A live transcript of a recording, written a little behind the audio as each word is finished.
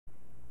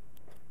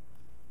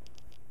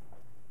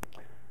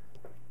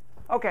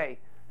Okay,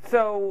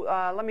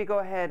 so let me go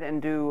ahead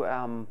and do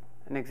an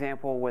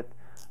example with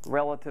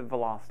relative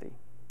velocity.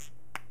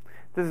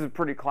 This is a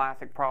pretty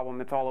classic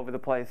problem. It's all over the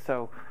place,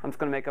 so I'm just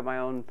going to make up my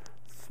own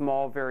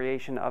small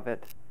variation of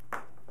it.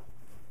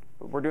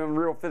 But we're doing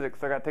real physics,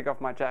 so I got to take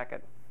off my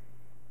jacket.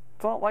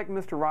 It's not like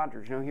Mr.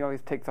 Rogers, you know, he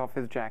always takes off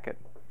his jacket.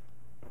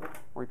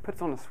 Or he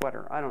puts on a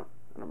sweater. I don't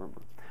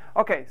remember.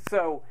 Okay,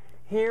 so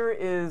here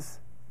is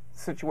the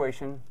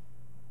situation.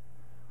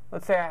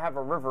 Let's say I have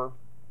a river.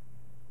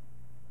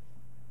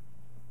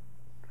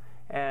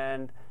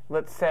 And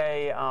let's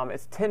say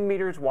it's 10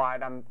 meters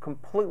wide. I'm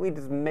completely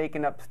just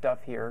making up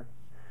stuff here.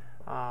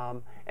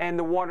 And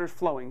the water's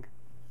flowing.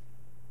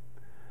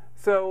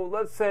 So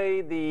let's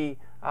say the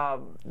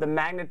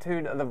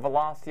magnitude of the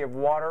velocity of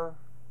water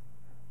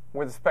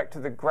with respect to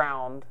the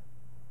ground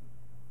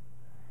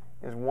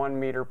is 1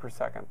 meter per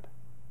second.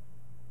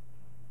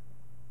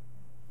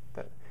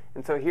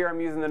 And so here I'm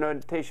using the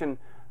notation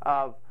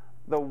of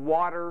the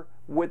water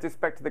with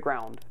respect to the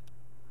ground.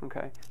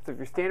 Okay, so if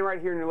you're standing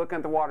right here and you're looking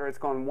at the water, it's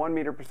going 1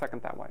 meter per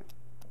second that way.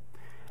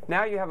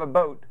 Now you have a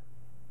boat.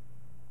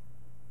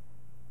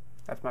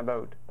 That's my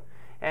boat.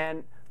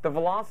 And the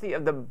velocity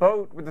of the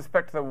boat with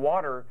respect to the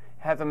water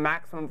has a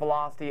maximum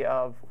velocity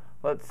of,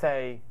 let's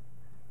say,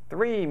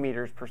 3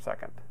 meters per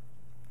second.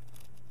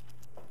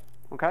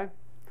 Okay?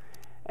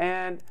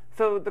 And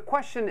so the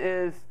question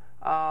is,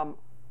 how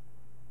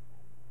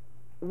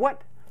would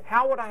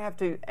I have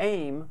to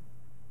aim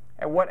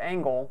at what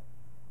angle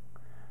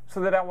so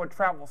that I would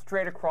travel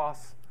straight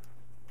across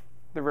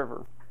the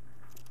river?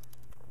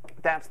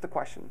 That's the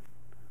question.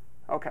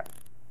 Okay.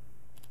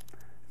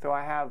 So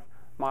I have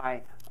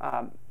my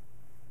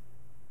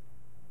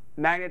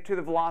magnitude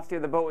of the velocity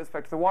of the boat with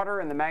respect to the water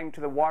and the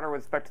magnitude of the water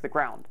with respect to the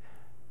ground.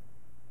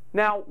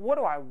 Now, what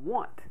do I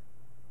want?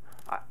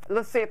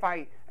 Let's say if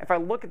I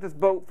look at this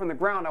boat from the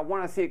ground, I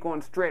want to see it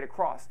going straight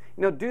across.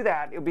 You know, do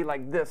that, it'll be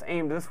like this,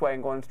 aimed this way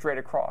and going straight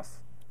across.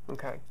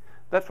 Okay,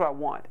 that's what I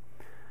want.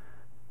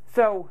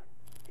 So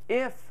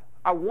if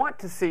I want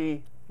to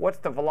see what's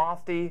the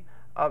velocity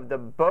of the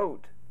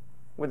boat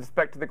with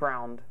respect to the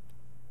ground,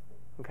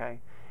 okay,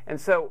 and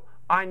so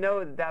I know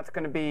that that's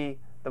going to be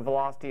the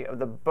velocity of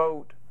the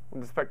boat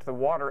with respect to the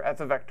water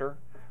as a vector,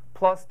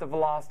 plus the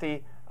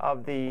velocity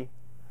of the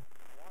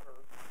water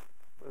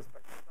with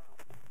respect to the ground.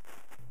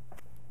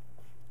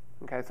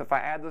 Okay, so if I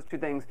add those two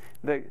things,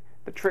 the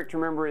trick to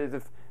remember is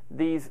if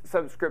these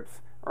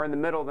subscripts are in the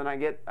middle, then I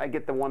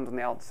get the ones on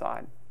the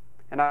outside,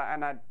 and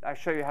I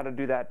show you how to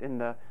do that in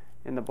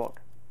the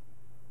book.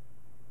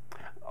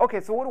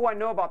 Okay, so what do I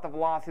know about the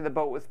velocity of the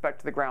boat with respect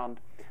to the ground?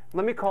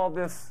 Let me call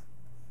this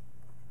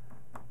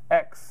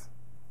x,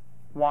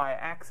 y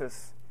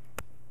axis.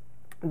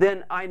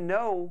 Then I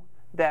know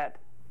that,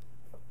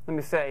 let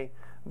me say,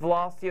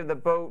 velocity of the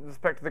boat with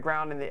respect to the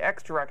ground in the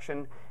x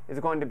direction is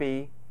going to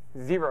be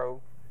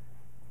 0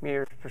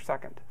 meters per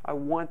second. I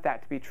want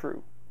that to be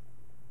true.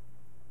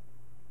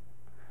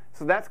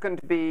 So that's going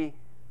to be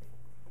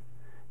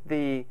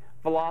the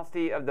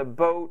velocity of the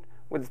boat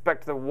with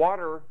respect to the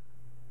water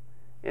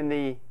in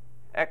the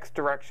x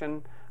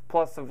direction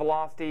plus the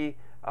velocity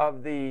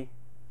of the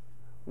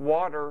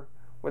water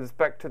with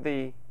respect to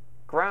the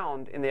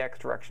ground in the x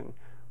direction,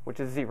 which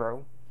is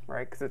 0,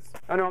 right? Because it's,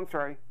 oh no, I'm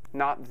sorry,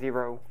 not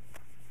 0.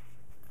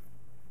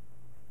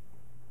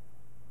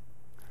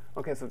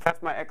 Okay, so if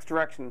that's my x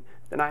direction,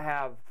 then I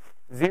have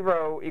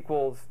 0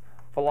 equals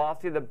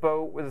velocity of the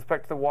boat with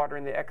respect to the water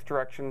in the x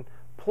direction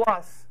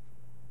plus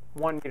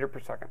 1 meter per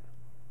second.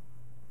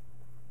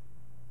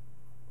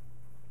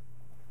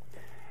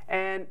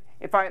 And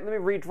let me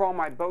redraw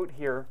my boat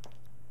here.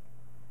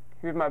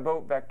 Here's my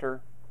boat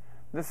vector.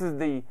 This is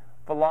the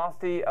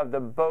velocity of the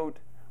boat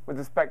with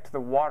respect to the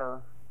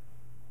water,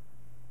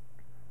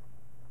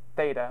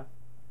 theta.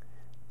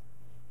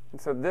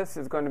 And so this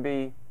is going to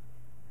be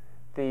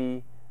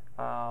the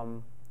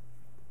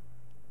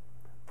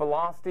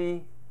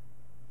velocity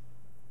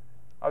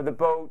of the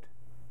boat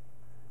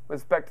with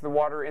respect to the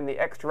water in the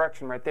x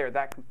direction right there,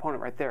 that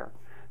component right there.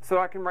 So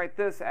I can write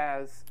this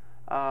as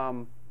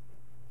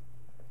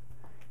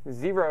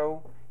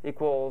 0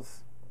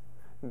 equals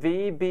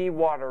VB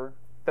water,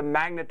 the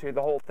magnitude,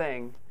 the whole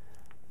thing,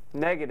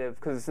 negative,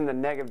 because it's in the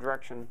negative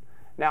direction.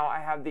 Now I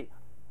have the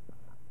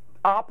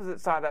opposite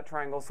side of that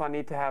triangle, so I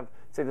need to have,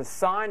 say, the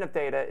sine of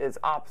theta is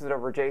opposite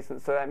over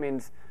adjacent, so that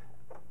means,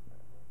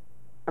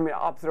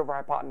 opposite over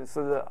hypotenuse.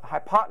 So the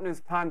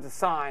hypotenuse times the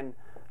sine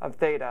of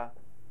theta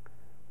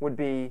would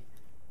be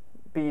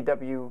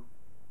BW,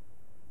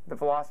 the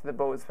velocity of the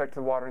boat with respect to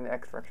the water in the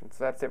x direction.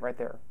 So that's it right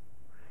there.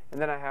 And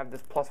then I have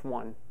this plus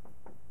 1.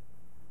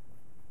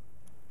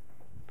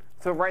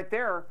 So right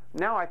there,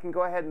 now I can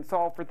go ahead and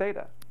solve for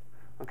theta.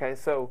 Okay,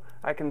 so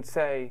I can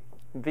say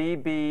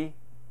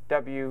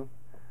VBW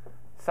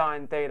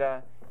sine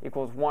theta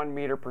equals 1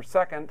 meter per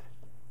second.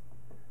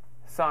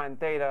 Sine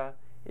theta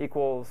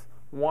equals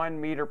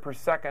 1 meter per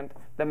second.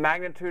 The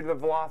magnitude of the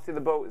velocity of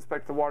the boat with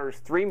respect to the water is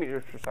 3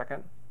 meters per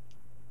second.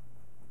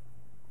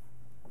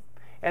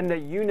 And the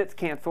units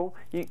cancel.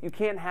 You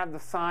can't have the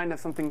sign of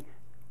something,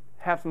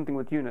 have something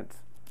with units.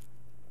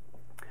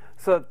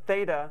 So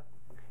theta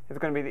is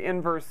going to be the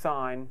inverse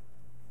sine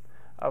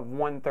of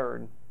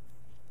 1/3.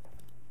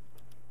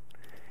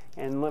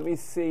 And let me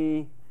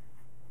see.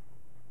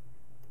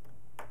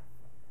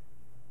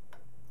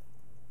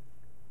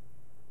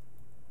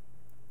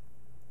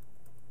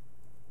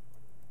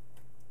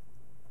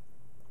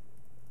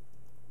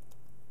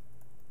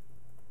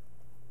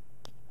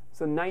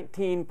 So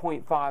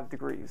 19.5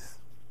 degrees.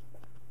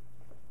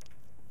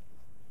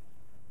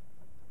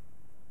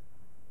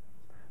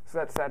 So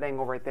that's that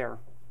angle right there.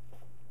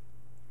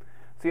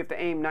 So you have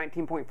to aim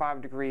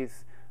 19.5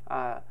 degrees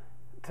to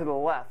the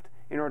left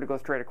in order to go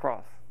straight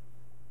across.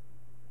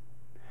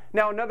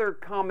 Now another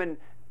common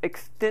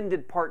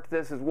extended part to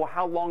this is, well,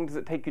 how long does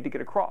it take you to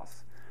get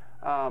across?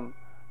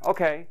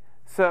 Okay,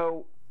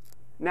 so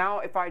now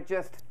if I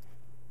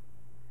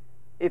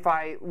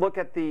look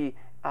at the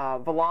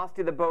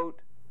velocity of the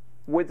boat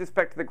with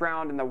respect to the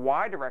ground in the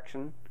y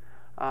direction,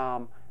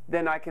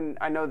 then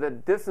I know the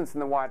distance in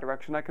the y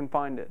direction, I can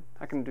find it.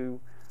 I can do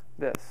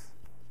this.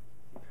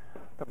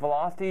 The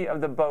velocity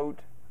of the boat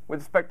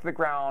with respect to the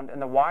ground in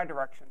the y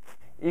direction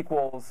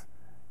equals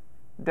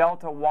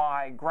delta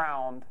y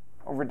ground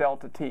over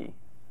delta t.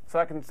 So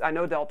I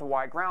know delta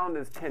y ground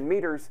is 10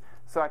 meters,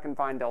 so I can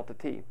find delta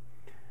t.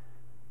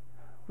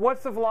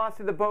 What's the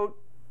velocity of the boat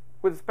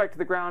with respect to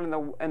the ground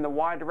in the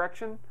y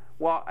direction?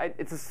 Well,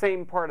 it's the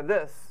same part of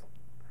this.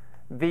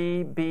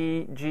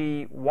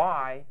 VBGY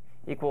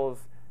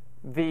equals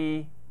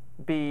VBWY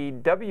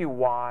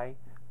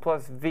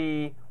plus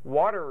V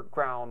water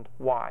ground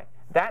y.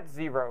 That's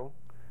 0.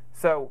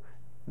 So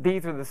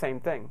these are the same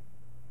thing.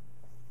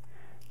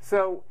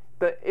 So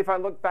if I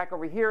look back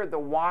over here at the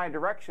y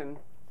direction,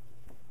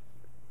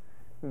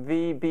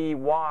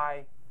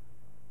 VBY,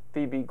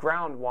 VB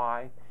ground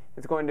y,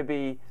 is going to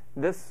be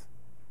this,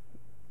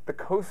 the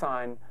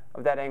cosine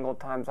of that angle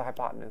times the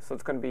hypotenuse. So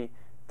it's going to be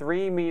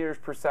 3 meters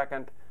per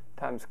second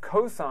times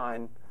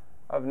cosine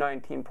of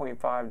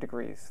 19.5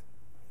 degrees.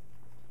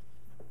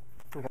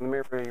 Okay, let me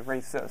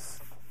erase this.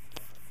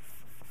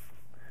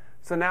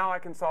 So now I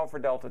can solve for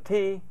delta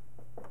t.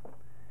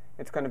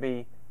 It's going to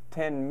be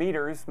 10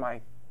 meters,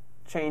 my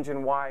change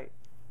in y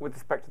with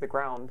respect to the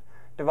ground,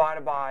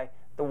 divided by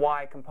the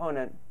y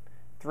component,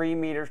 3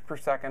 meters per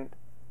second,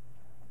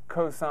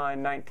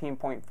 cosine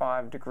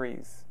 19.5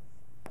 degrees.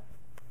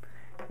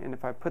 And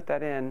if I put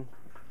that in,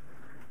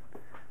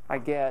 I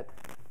get,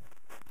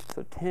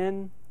 so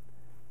 10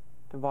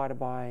 divided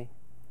by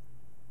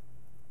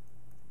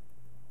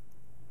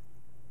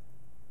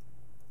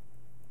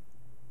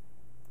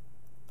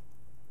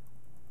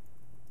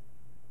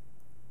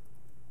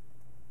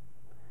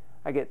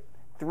I get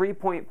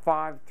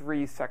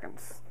 3.53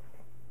 seconds.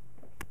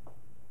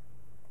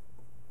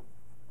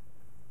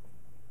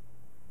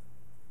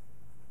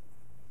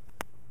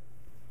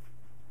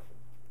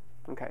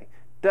 Okay,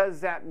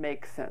 does that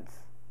make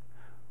sense?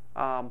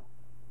 The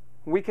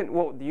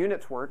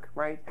units work,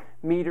 right?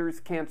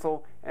 Meters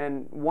cancel,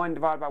 and 1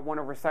 divided by 1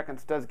 over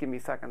seconds does give me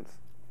seconds.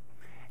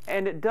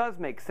 And it does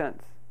make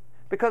sense.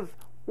 Because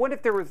what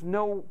if there was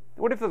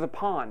a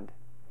pond?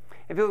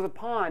 If it was a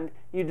pond,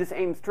 you just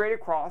aim straight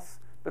across,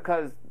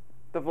 because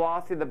the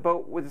velocity of the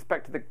boat with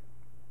respect to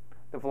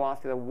the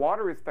velocity of the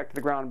water with respect to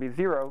the ground would be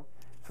 0.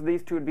 So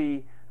these two would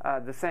be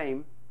the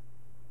same.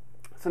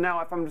 So now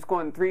if I'm just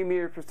going 3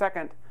 meters per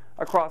second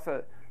across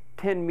a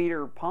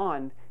 10-meter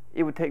pond,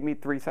 it would take me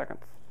 3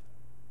 seconds.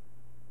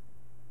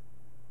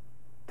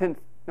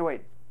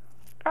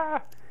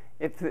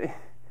 If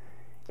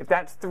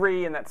that's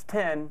 3 and that's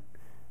 10,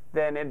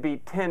 then it'd be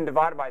 10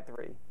 divided by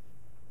 3.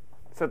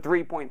 So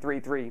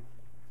 3.33.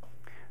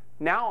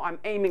 Now I'm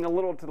aiming a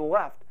little to the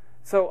left,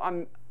 so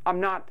I'm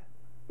not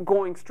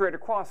going straight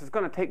across. It's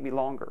going to take me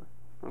longer.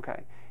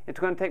 Okay, it's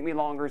going to take me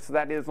longer, so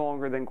that is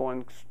longer than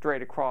going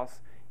straight across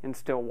in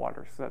still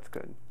water. So that's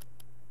good.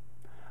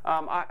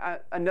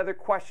 Another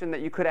question that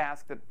you could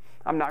ask that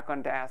I'm not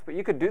going to ask, but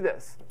you could do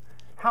this: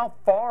 how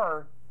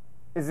far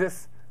is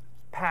this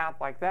path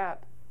like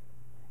that,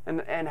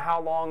 and how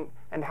long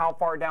and how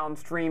far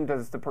downstream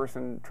does the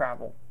person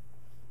travel?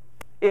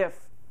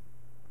 If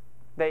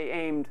they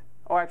aimed.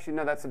 Oh, actually,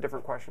 no, that's a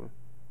different question.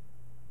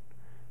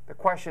 The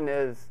question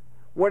is,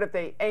 what if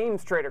they aim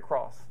straight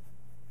across?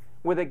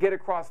 Would they get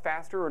across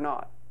faster or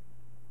not?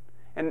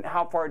 And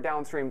how far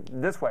downstream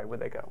this way would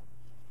they go?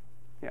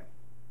 Yeah.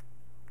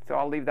 So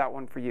I'll leave that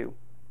one for you.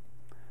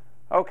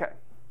 Okay.